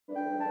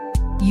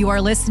You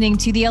are listening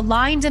to the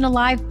Aligned and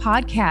Alive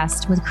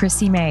podcast with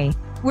Chrissy May,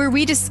 where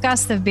we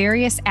discuss the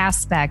various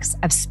aspects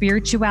of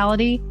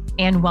spirituality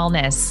and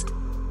wellness.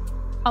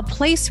 A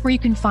place where you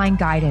can find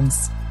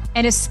guidance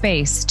and a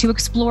space to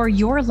explore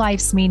your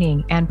life's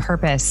meaning and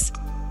purpose,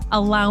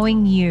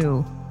 allowing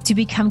you to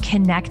become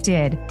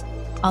connected,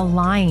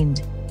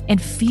 aligned,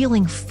 and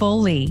feeling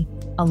fully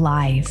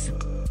alive.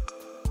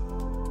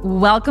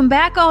 Welcome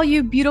back, all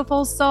you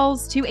beautiful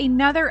souls, to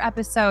another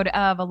episode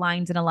of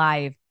Aligned and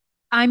Alive.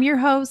 I'm your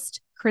host,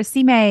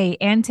 Chrissy May,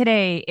 and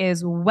today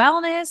is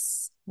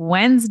Wellness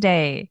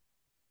Wednesday.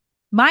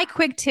 My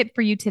quick tip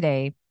for you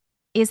today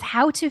is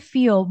how to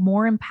feel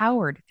more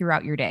empowered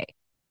throughout your day.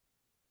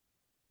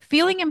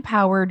 Feeling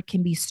empowered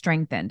can be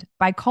strengthened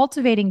by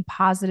cultivating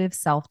positive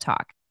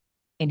self-talk.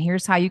 And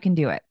here's how you can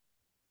do it.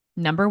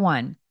 Number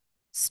 1,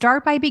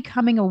 start by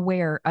becoming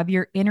aware of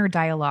your inner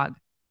dialogue.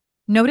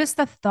 Notice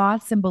the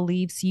thoughts and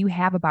beliefs you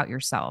have about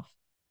yourself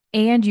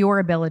and your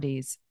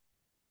abilities.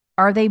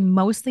 Are they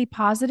mostly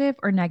positive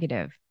or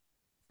negative?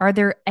 Are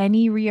there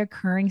any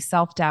reoccurring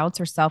self-doubts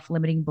or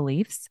self-limiting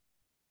beliefs?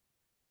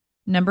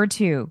 Number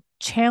 2,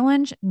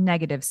 challenge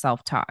negative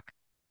self-talk.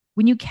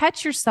 When you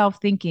catch yourself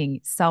thinking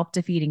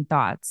self-defeating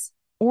thoughts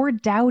or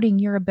doubting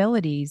your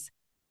abilities,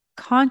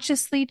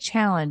 consciously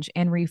challenge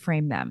and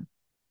reframe them.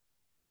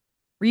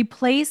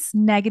 Replace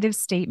negative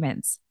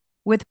statements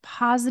with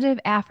positive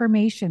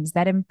affirmations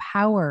that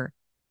empower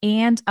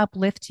and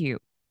uplift you.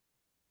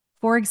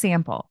 For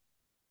example,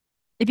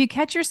 if you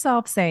catch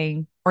yourself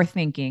saying or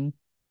thinking,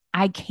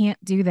 I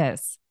can't do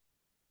this,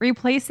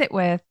 replace it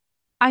with,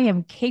 I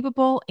am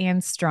capable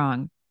and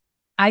strong.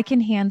 I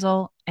can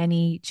handle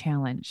any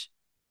challenge.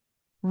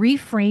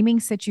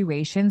 Reframing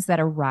situations that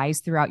arise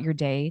throughout your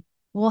day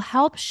will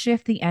help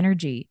shift the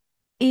energy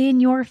in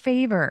your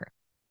favor.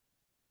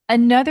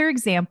 Another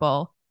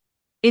example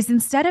is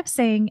instead of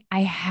saying,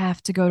 I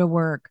have to go to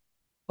work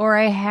or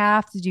I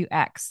have to do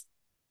X,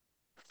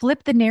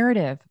 flip the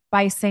narrative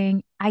by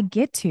saying, I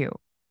get to.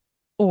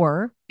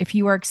 Or if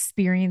you are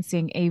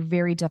experiencing a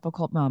very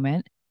difficult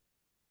moment,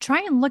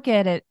 try and look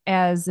at it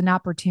as an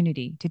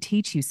opportunity to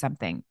teach you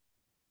something,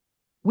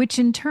 which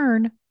in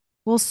turn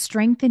will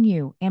strengthen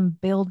you and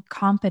build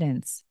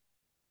confidence.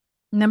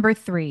 Number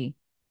 3,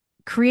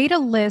 create a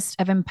list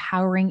of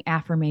empowering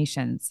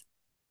affirmations.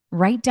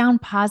 Write down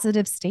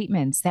positive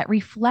statements that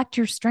reflect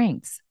your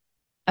strengths,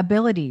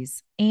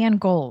 abilities, and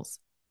goals.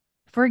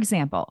 For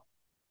example,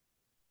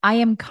 I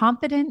am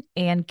confident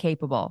and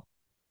capable.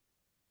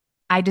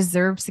 I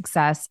deserve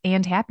success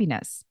and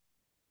happiness.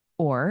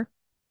 Or,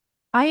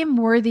 I am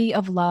worthy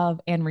of love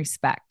and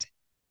respect.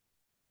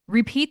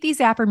 Repeat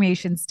these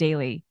affirmations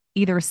daily,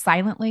 either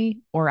silently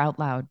or out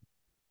loud.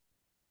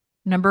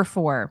 Number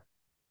 4,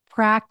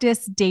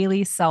 practice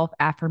daily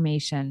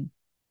self-affirmation.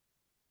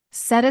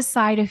 Set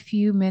aside a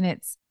few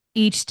minutes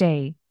each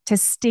day to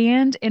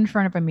stand in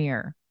front of a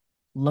mirror,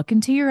 look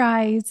into your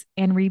eyes,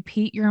 and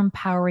repeat your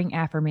empowering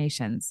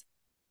affirmations.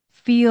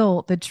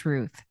 Feel the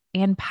truth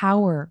and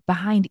power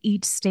behind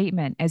each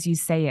statement as you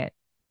say it.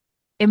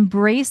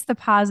 Embrace the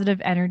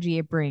positive energy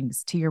it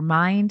brings to your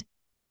mind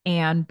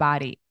and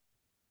body.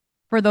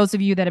 For those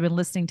of you that have been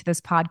listening to this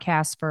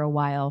podcast for a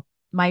while,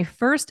 my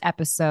first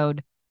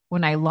episode,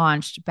 when I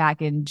launched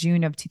back in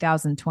June of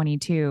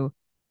 2022,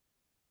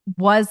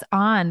 was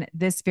on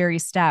this very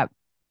step,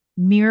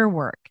 mirror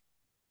work.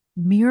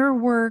 Mirror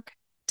work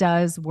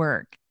does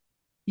work.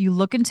 You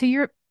look into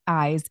your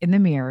eyes in the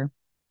mirror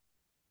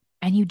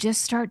and you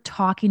just start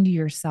talking to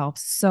yourself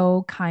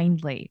so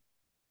kindly.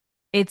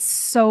 It's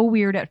so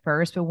weird at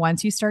first, but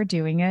once you start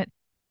doing it,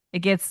 it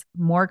gets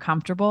more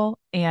comfortable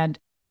and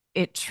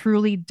it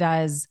truly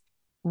does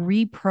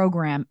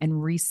reprogram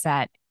and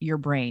reset your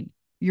brain.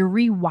 You're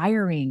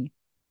rewiring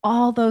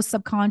all those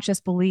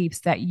subconscious beliefs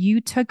that you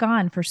took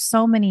on for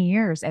so many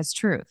years as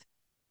truth.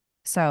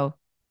 So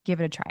give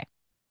it a try.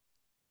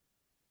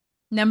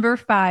 Number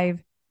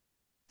 5,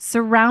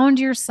 surround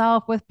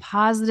yourself with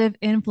positive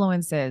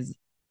influences.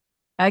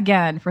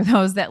 Again, for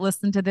those that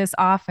listen to this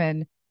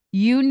often,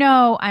 you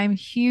know I'm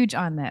huge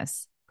on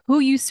this. Who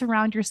you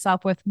surround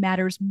yourself with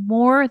matters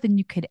more than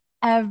you could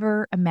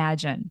ever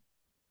imagine.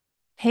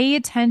 Pay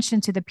attention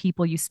to the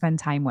people you spend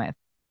time with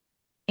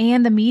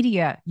and the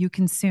media you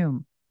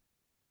consume.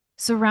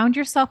 Surround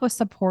yourself with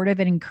supportive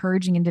and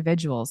encouraging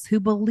individuals who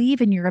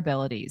believe in your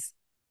abilities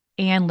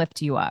and lift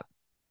you up.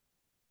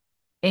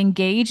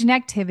 Engage in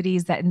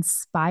activities that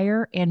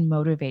inspire and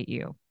motivate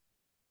you.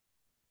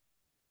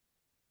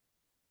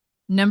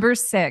 Number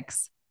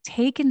 6,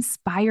 take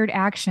inspired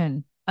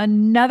action.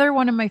 Another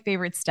one of my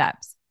favorite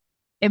steps.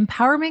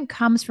 Empowerment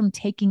comes from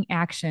taking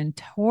action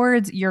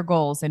towards your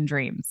goals and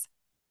dreams.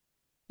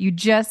 You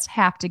just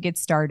have to get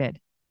started,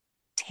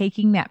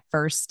 taking that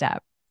first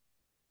step.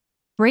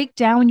 Break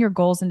down your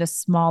goals into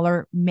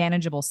smaller,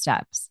 manageable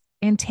steps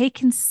and take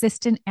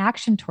consistent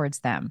action towards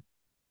them.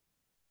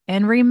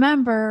 And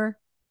remember,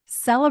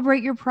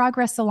 celebrate your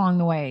progress along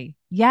the way.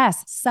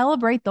 Yes,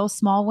 celebrate those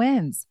small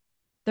wins.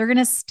 They're going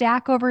to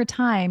stack over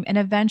time and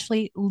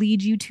eventually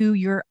lead you to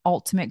your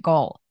ultimate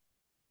goal.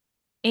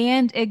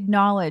 and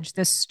acknowledge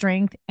the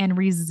strength and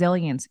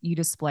resilience you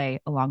display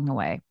along the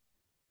way.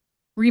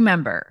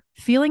 Remember,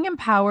 feeling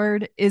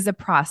empowered is a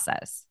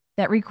process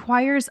that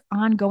requires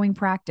ongoing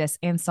practice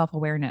and self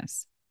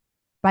awareness.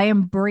 By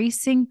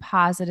embracing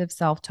positive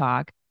self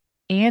talk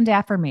and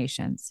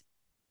affirmations,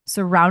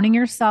 surrounding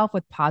yourself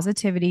with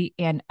positivity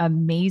and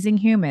amazing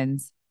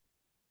humans,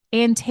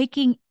 and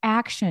taking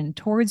action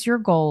towards your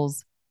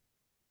goals,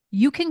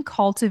 you can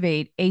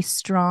cultivate a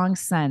strong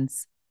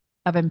sense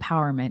of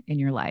empowerment in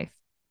your life.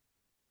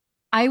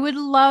 I would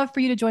love for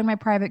you to join my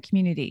private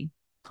community.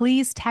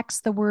 Please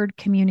text the word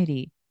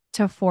community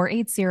to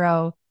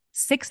 480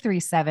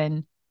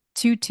 637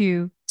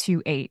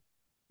 2228.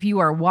 If you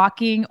are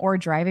walking or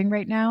driving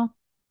right now,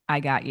 I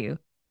got you.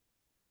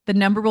 The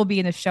number will be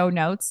in the show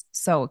notes,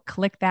 so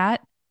click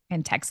that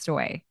and text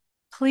away.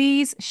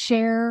 Please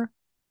share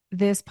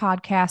this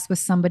podcast with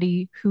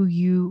somebody who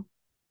you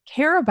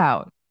care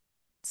about,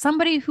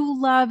 somebody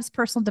who loves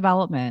personal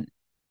development,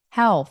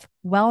 health,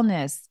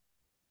 wellness,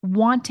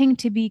 wanting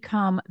to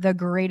become the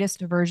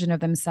greatest version of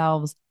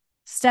themselves,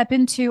 step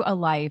into a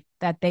life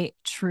that they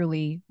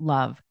truly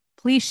love.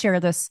 Please share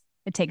this.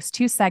 It takes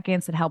 2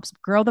 seconds. It helps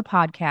grow the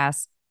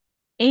podcast.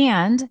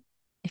 And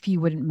if you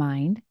wouldn't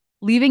mind,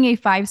 leaving a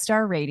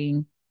 5-star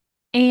rating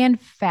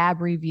and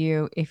fab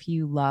review if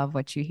you love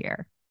what you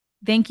hear.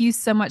 Thank you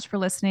so much for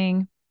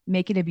listening.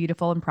 Make it a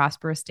beautiful and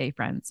prosperous day,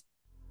 friends.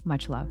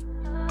 Much love.